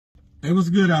It was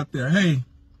good out there. Hey,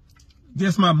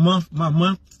 just my month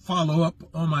follow up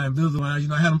on my Invisalign. You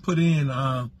know, I had them put in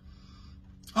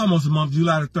almost a month,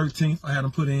 July the 13th. I had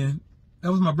them put in.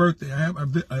 That was my birthday. I had my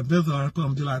Invisalign. I put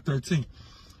them July 13th.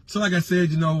 So like I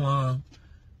said, you know,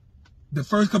 the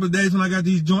first couple of days when I got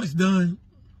these joints done,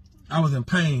 I was in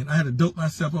pain. I had to dope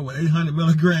myself up with 800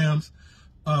 milligrams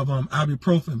of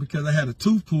ibuprofen because I had a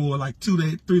tooth pull like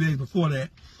 3 days before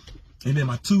that. And then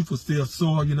my tooth was still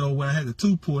sore, you know, when I had the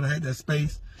tooth pulled, I had that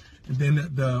space. And then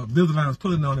the Invisalign was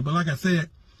pulling on it. But like I said,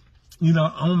 you know,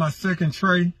 on my second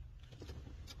tray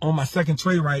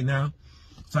right now.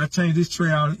 So I changed this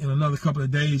tray out in another couple of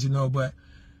days, you know. But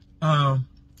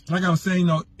like I was saying, you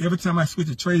know, every time I switch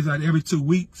the trays out every 2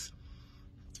 weeks,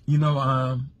 you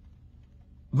know,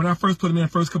 when I first put them in the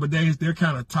first couple of days, they're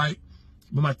kind of tight.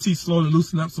 But my teeth slowly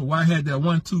loosen up. So where I had that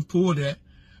one tooth pulled at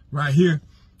right here,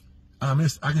 I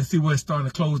can see where it's starting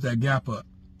to close that gap up,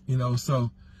 you know. So,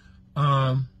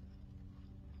 right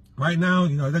now,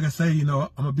 you know, like I say, you know,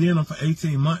 I'm gonna be in them for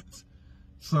 18 months.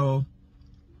 So,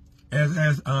 as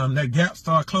that gap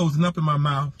start closing up in my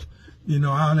mouth, you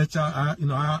know, I'll let y'all,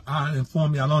 I'll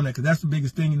inform y'all on that because that's the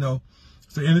biggest thing, you know.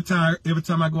 So every time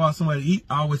I go out somewhere to eat,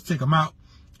 I always take them out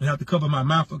and have to cover my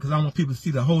mouth because I don't want people to see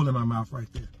the hole in my mouth right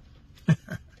there.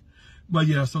 But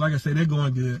yeah, so like I say, they're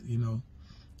going good, you know.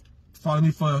 Follow me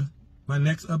for my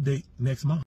next update next month.